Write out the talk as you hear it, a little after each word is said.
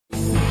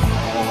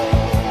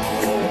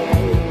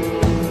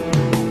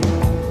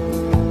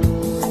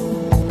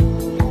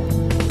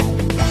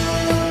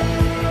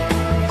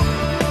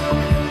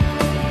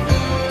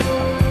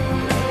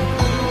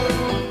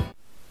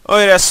Oh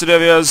yes, today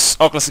viewers,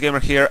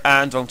 OldClassicGamer here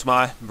and welcome to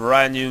my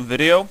brand new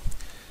video.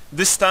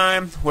 This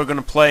time we're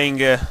gonna playing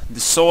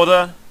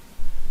Disorder.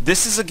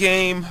 This is a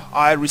game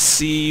I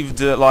received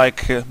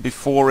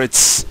before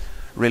its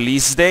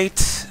release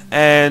date,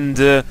 and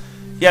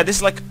yeah, this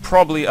is like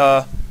probably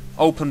a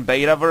open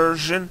beta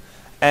version,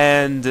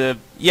 and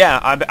yeah,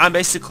 I'm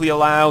basically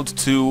allowed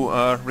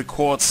to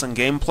record some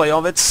gameplay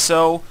of it,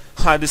 so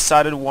I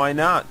decided why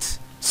not.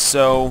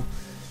 So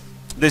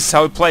this is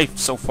how we play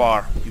so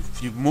far.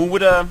 You move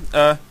with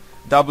a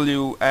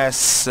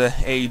WSAD,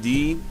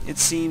 it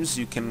seems.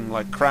 You can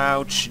like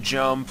crouch,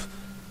 jump,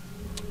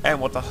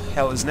 and what the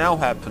hell is now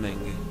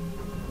happening?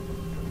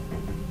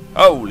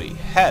 Holy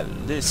hell,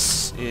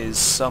 this is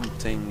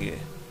something...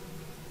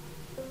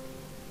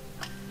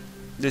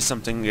 There's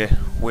something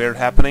weird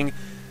happening.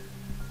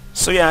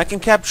 So yeah, I can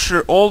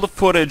capture all the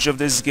footage of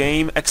this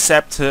game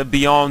except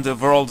beyond the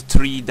World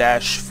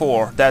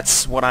 3-4.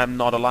 That's what I'm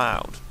not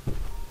allowed.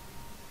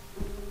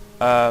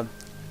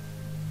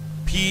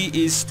 P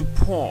is to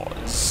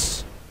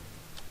pause.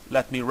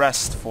 Let me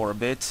rest for a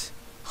bit.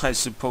 I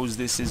suppose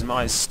this is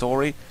my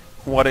story.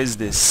 What is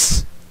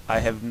this? I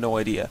have no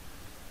idea.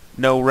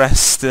 No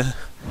rest.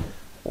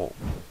 Oh.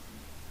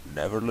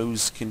 Never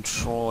lose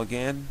control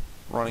again.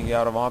 Running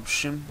out of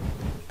option.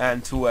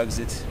 And to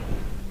exit.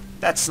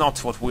 That's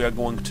not what we are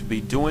going to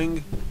be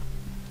doing.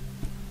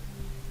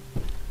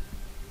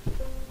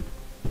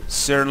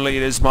 Certainly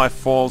it is my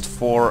fault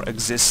for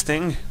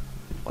existing.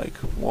 Like,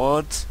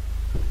 what?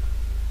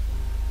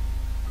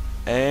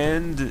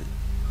 And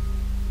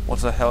what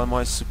the hell am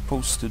I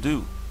supposed to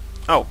do?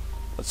 Oh,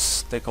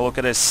 let's take a look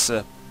at this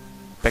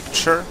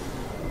picture.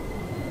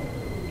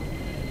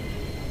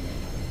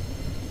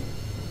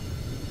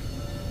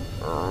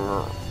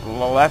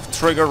 Left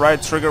trigger,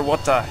 right trigger,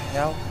 what the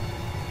hell?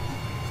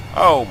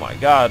 Oh my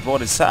god,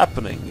 what is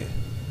happening?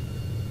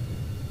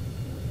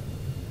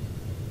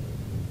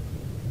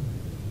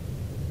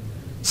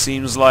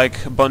 Seems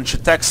like a bunch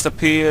of text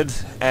appeared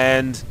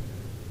and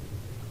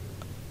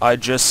I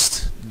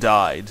just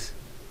died.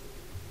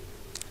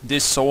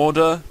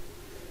 Disorder,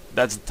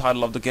 that's the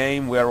title of the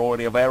game, we are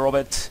already aware of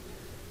it.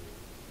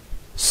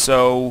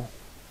 So,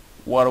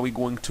 what are we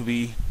going to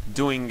be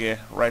doing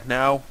right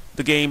now?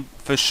 The game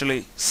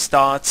officially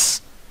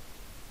starts.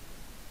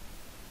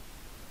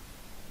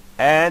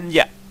 And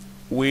yeah,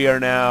 we are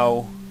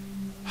now...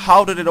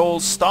 How did it all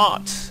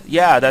start?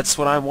 Yeah, that's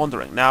what I'm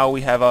wondering. Now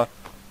we have a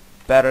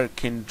better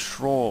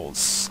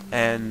controls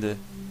and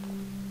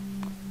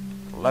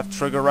left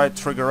trigger, right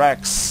trigger,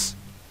 X.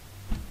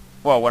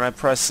 Well, when I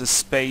press the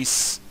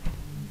space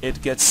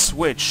it gets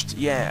switched.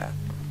 Yeah,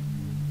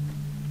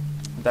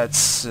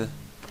 that's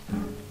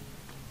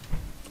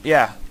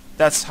yeah,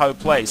 that's how it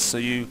plays. So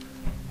you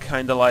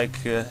kinda like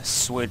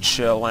switch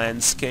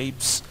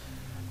landscapes,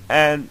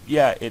 and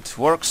yeah, it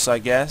works, I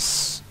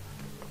guess.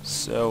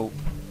 So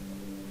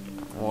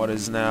what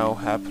is now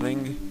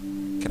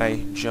happening? Can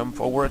I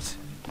jump over it?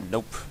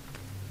 Nope.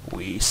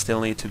 We still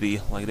need to be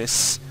like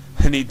this.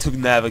 I need to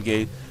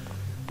navigate.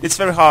 It's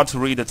very hard to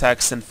read the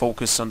text and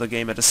focus on the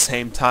game at the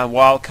same time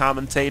while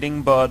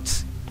commentating,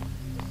 but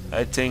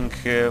I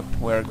think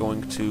we're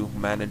going to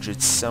manage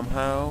it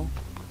somehow.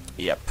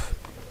 Yep.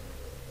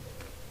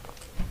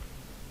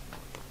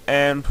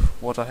 And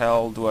what the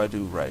hell do I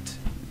do right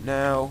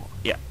now?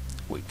 Yeah,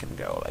 we can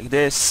go like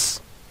this.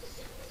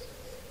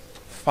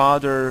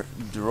 Father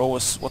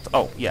draws what?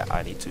 Oh, yeah,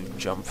 I need to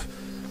jump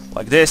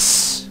like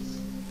this.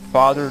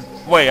 Father...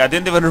 Wait, I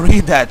didn't even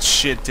read that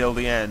shit till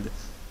the end.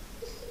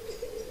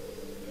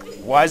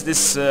 Why is this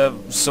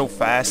so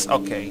fast?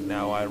 Okay,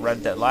 now I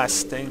read that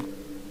last thing.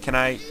 Can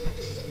I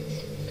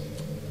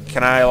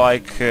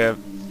like...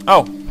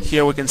 Oh,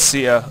 here we can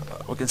see a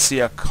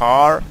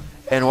car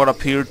and what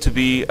appeared to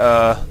be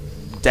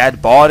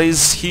dead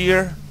bodies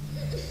here.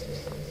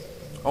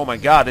 Oh my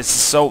god, this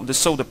is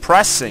so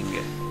depressing.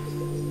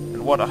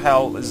 And what the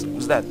hell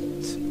was that?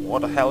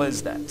 What the hell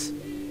is that?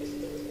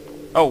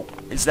 Oh,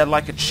 is that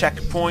like a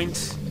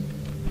checkpoint?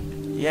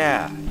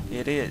 Yeah,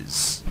 it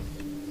is.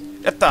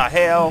 What the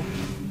hell?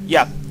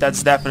 Yeah,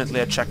 that's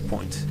definitely a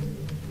checkpoint.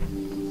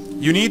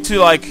 You need to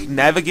like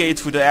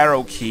navigate with the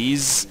arrow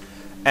keys,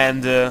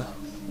 and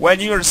when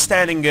you're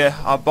standing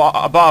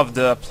above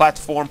the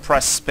platform,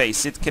 press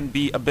space. It can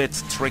be a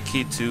bit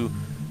tricky to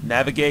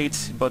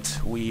navigate,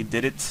 but we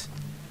did it.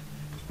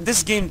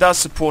 This game does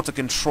support a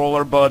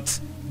controller, but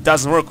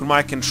doesn't work with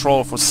my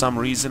controller for some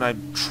reason. I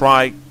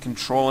tried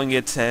controlling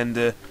it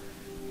and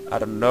I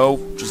don't know,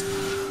 just...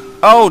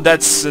 Oh,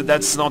 that's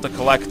not a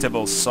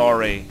collectible,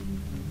 sorry.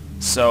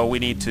 So we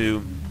need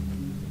to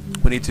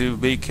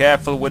be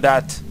careful with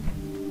that.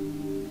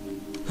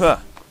 Huh.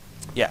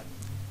 Yeah.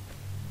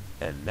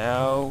 And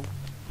now...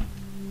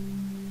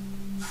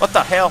 What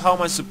the hell? How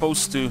am I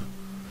supposed to...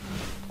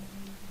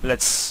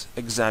 Let's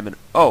examine...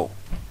 Oh,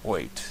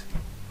 wait.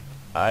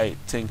 I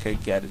think I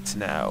get it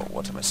now.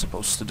 What am I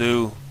supposed to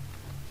do?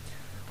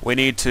 We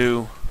need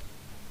to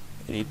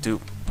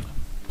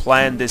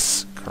plan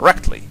this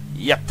correctly.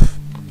 Yep,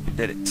 we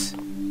did it.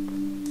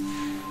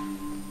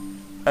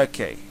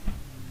 Okay,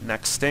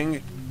 next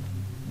thing.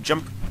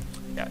 Jump.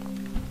 Yeah.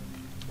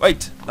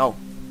 Wait, no.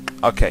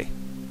 Okay.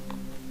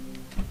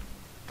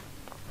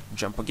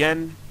 Jump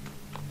again.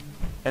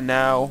 And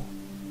now,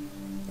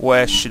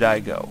 where should I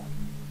go?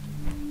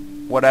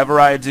 Whatever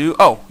I do...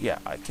 Oh, yeah,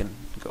 I can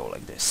go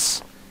like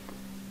this.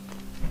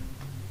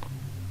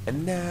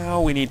 And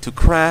now we need to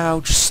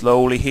crouch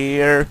slowly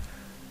here.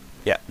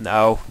 Yeah,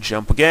 now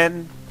jump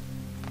again.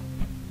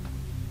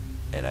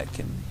 And I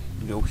can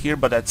go here,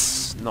 but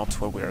that's not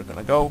where we're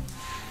gonna go.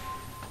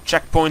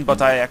 Checkpoint,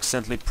 but I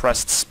accidentally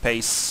pressed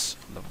space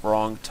the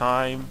wrong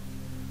time.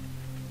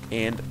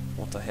 And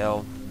what the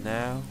hell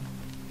now?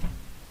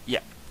 Yeah,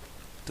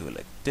 do it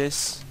like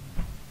this.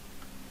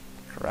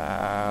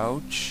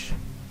 Crouch.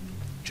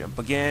 Jump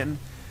again.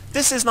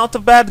 This is not a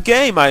bad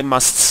game, I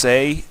must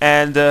say,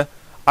 and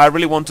I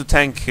really want to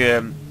thank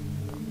people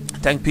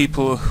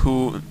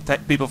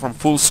from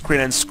Full Screen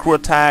and Screw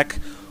Attack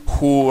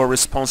who are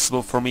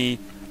responsible for me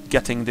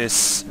getting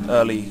this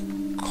early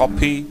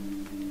copy.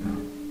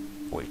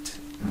 Wait,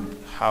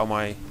 how am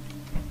I...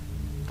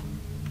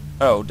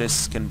 Oh,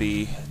 this can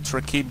be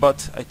tricky,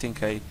 but I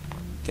think I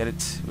get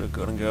it. We're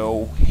gonna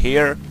go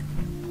here.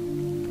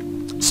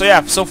 So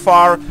yeah, so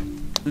far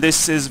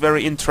this is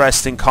very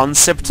interesting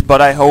concept,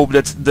 but I hope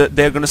that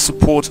they're gonna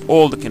support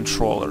all the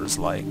controllers,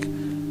 like...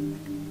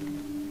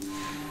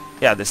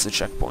 Yeah, this is a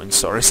checkpoint,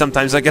 sorry.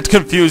 Sometimes I get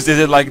confused, is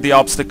it like the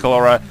obstacle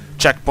or a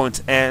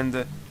checkpoint?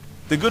 And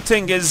the good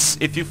thing is,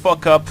 if you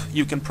fuck up,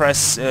 you can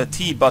press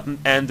T button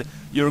and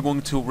you're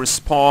going to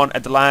respawn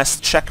at the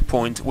last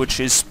checkpoint, which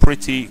is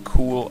pretty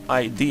cool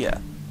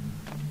idea.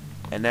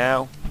 And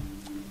now,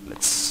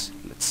 let's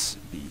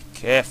be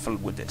careful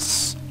with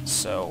this.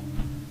 So,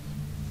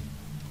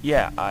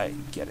 yeah, I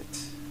get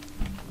it.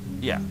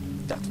 Yeah,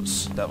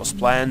 that was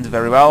planned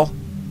very well.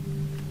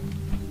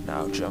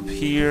 Now jump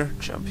here,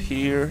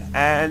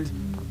 and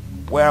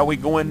where are we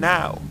going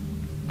now?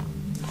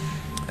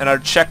 And our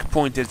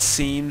checkpoint, it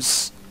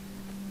seems.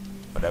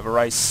 Whatever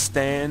I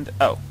stand...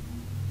 Oh.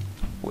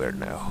 Where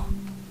now?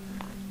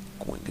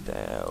 Going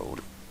down.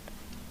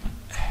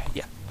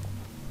 Yeah.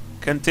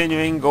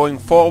 Continuing, going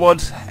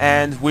forward,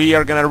 and we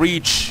are gonna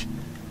reach...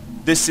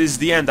 This is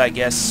the end, I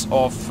guess,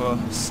 of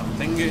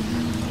something.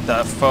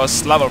 The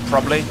first level,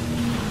 probably.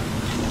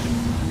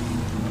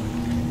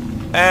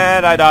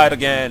 And I died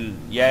again.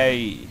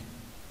 Yay.